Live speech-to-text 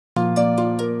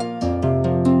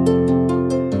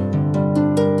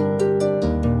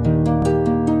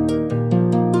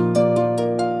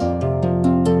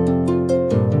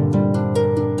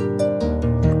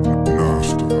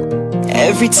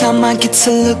Every time I get to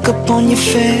look up on your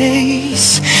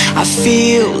face, I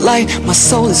feel like my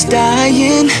soul is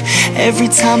dying. Every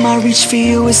time I reach for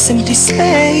you, it's empty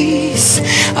space.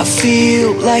 I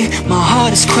feel like my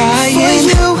heart is crying.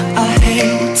 For you, I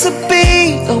hate to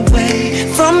be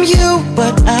away from you,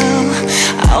 but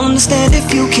I'll understand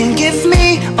if you can give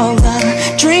me all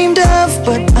I dreamed of.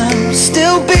 But I'll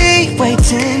still be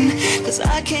waiting, 'cause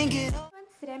I can't get over.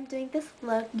 Today I'm doing this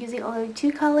look using only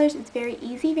 2 colors. It's very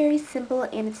easy, very simple,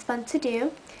 and it's fun to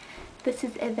do. This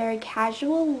is a very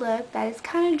casual look that is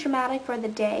kind of dramatic for the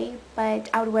day,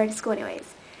 but I would wear it to school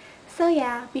anyways. So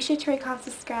yeah, be sure to rate, comment,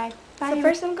 subscribe. Bye. So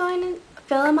first I'm going to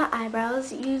fill in my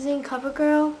eyebrows using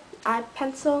CoverGirl eye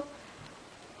pencil.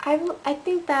 I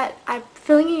think that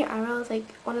filling in your eyebrows is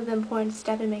like one of the important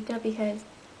steps in makeup because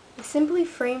it simply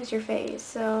frames your face.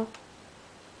 So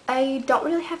I don't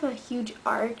really have a huge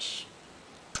arch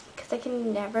because I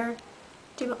can never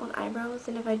do my own eyebrows,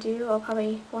 and if I do, I'll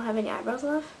probably won't have any eyebrows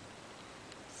left.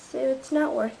 So it's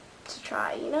not worth to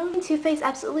try, you know? Too Faced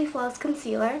Absolutely Flawless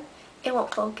Concealer. It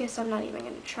won't focus, so I'm not even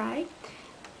going to try.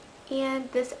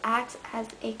 And this acts as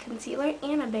a concealer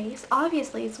and a base.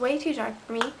 Obviously, it's way too dark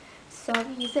for me, so I'm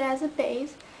going to use it as a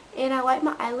base. And I wipe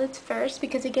my eyelids first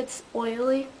because it gets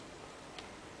oily.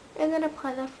 And then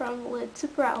apply that from lid to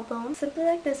brow bone. Simply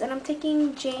like this. And I'm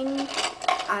taking Jane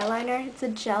eyeliner. It's a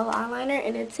gel eyeliner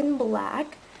and it's in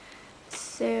black.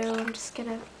 So I'm just going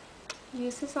to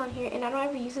use this on here. And I don't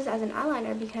ever use this as an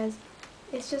eyeliner because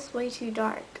it's just way too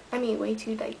dark. I mean, way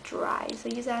too like dry. So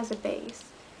use it as a base.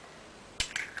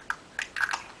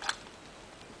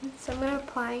 So I'm going to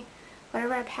apply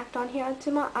whatever I packed on here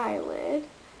onto my eyelid.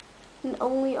 And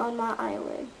only on my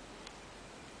eyelid.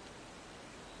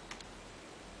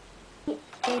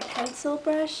 A pencil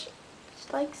brush,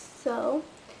 just like so.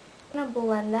 I'm going to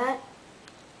blend that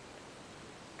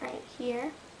right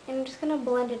here. And I'm just going to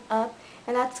blend it up.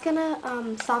 And that's going to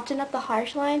soften up the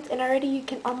harsh lines. And already you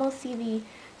can almost see the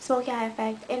smoky eye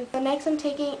effect. And so next I'm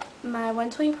taking my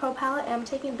 120 Pro Palette. And I'm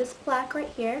taking this black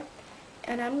right here.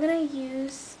 And I'm going to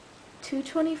use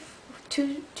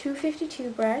 252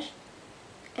 brush.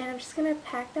 And I'm just going to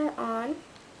pack that on.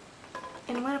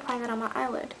 And I'm going to apply that on my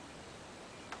eyelid.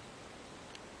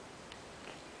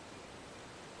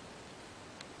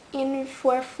 And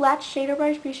for a flat shader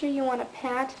brush, be sure you want to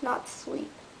pat, not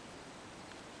sweep.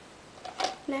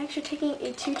 Next, you're taking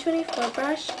a 224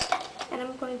 brush, and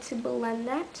I'm going to blend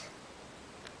that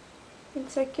in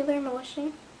circular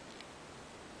motion.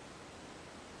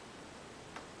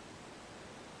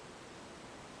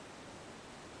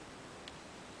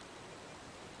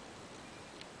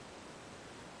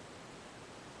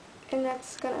 And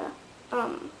that's going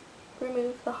to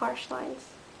remove the harsh lines.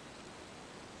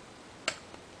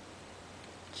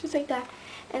 Just like that.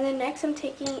 And then next I'm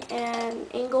taking an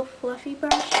angle fluffy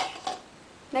brush.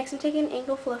 And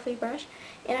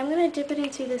I'm going to dip it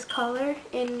into this color,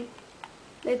 and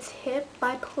it's HIP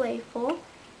by Playful.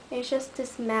 And it's just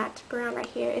this matte brown right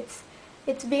here.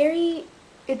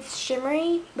 It's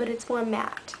shimmery, but it's more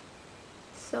matte.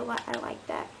 So I like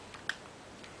that.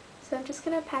 So I'm just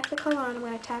going to pack the color on. I'm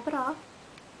going to tap it off.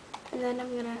 And then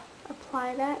I'm going to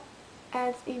apply that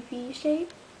as a V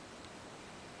shape.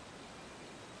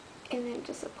 And then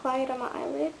just apply it on my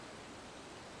eyelid,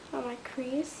 on my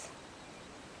crease.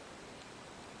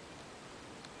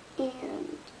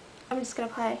 And I'm just going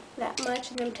to apply that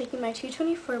much. And then I'm taking my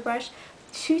 224 brush.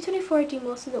 224 do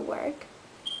most of the work.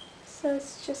 So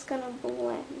it's just going to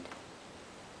blend.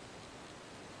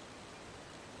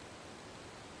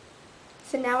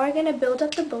 So now we're going to build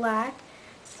up the black.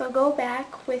 So go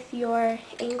back with your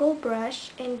angle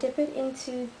brush and dip it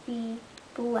into the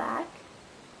black.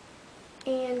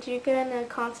 And you're going to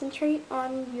concentrate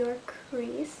on your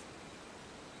crease.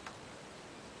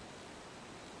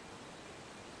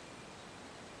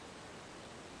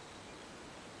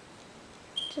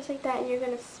 Just like that, and you're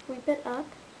going to sweep it up.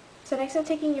 So next I'm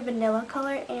taking your vanilla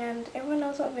color, and everyone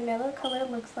knows what vanilla color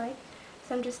looks like.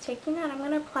 So I'm just taking that, I'm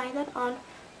going to apply that on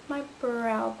my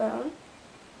brow bone.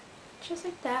 Just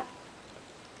like that.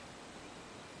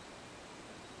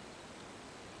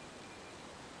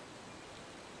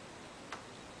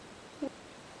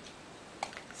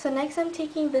 So next I'm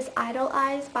taking this Idol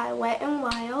Eyes by Wet n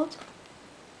Wild,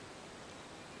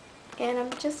 and I'm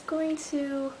just going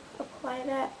to apply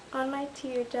that on my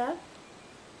tear duct,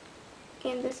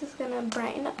 and this is going to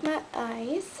brighten up my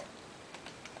eyes.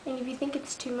 And if you think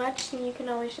it's too much, then you can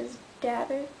always just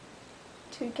dab it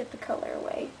to get the color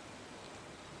away.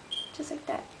 Just like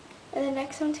that. And then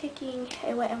next I'm taking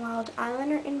a Wet n Wild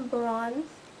eyeliner in bronze.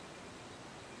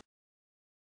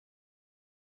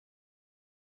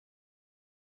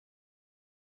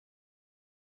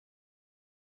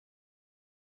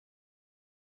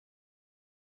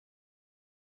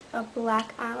 a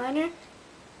black eyeliner.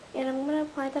 And I'm going to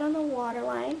apply that on the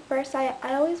waterline. First, I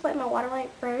always wet my waterline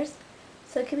first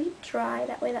so it can be dry.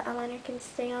 That way the eyeliner can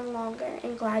stay on longer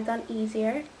and glide on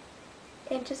easier.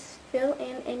 And just fill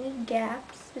in any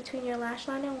gaps between your lash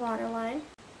line and waterline.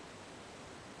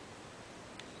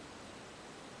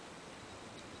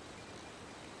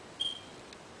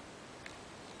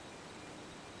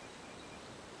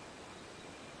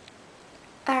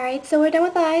 Alright, so we're done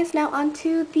with the eyes. Now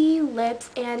onto the lips,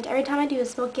 and every time I do a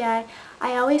smoky eye,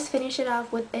 I always finish it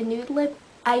off with a nude lip.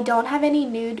 I don't have any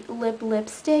nude lip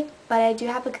lipstick, but I do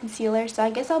have a concealer, so I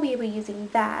guess I'll be able to using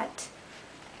that.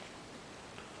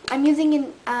 I'm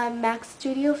using a MAC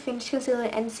Studio Finish Concealer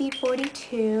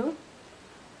NC42.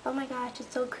 Oh my gosh,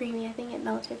 it's so creamy. I think it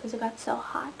melted because it got so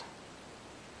hot.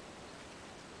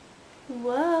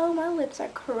 Whoa, my lips are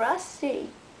crusty.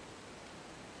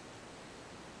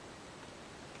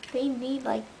 They need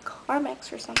like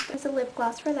Carmex or something. There's a lip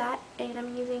gloss for that, and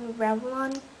I'm using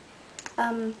Revlon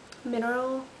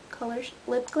Mineral Color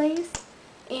Lip Glaze,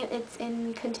 and it's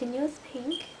in Continuous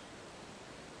Pink.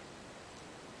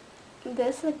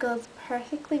 This goes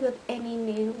perfectly with any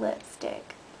nude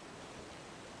lipstick.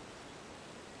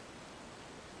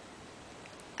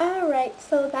 Alright,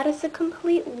 so that is the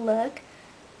complete look.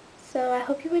 So I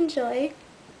hope you enjoy.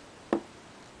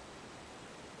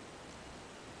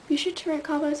 Be sure to rate,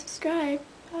 comment, and subscribe.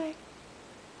 Bye.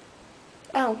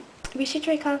 Oh, be sure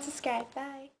to rate, comment, and subscribe.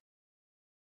 Bye.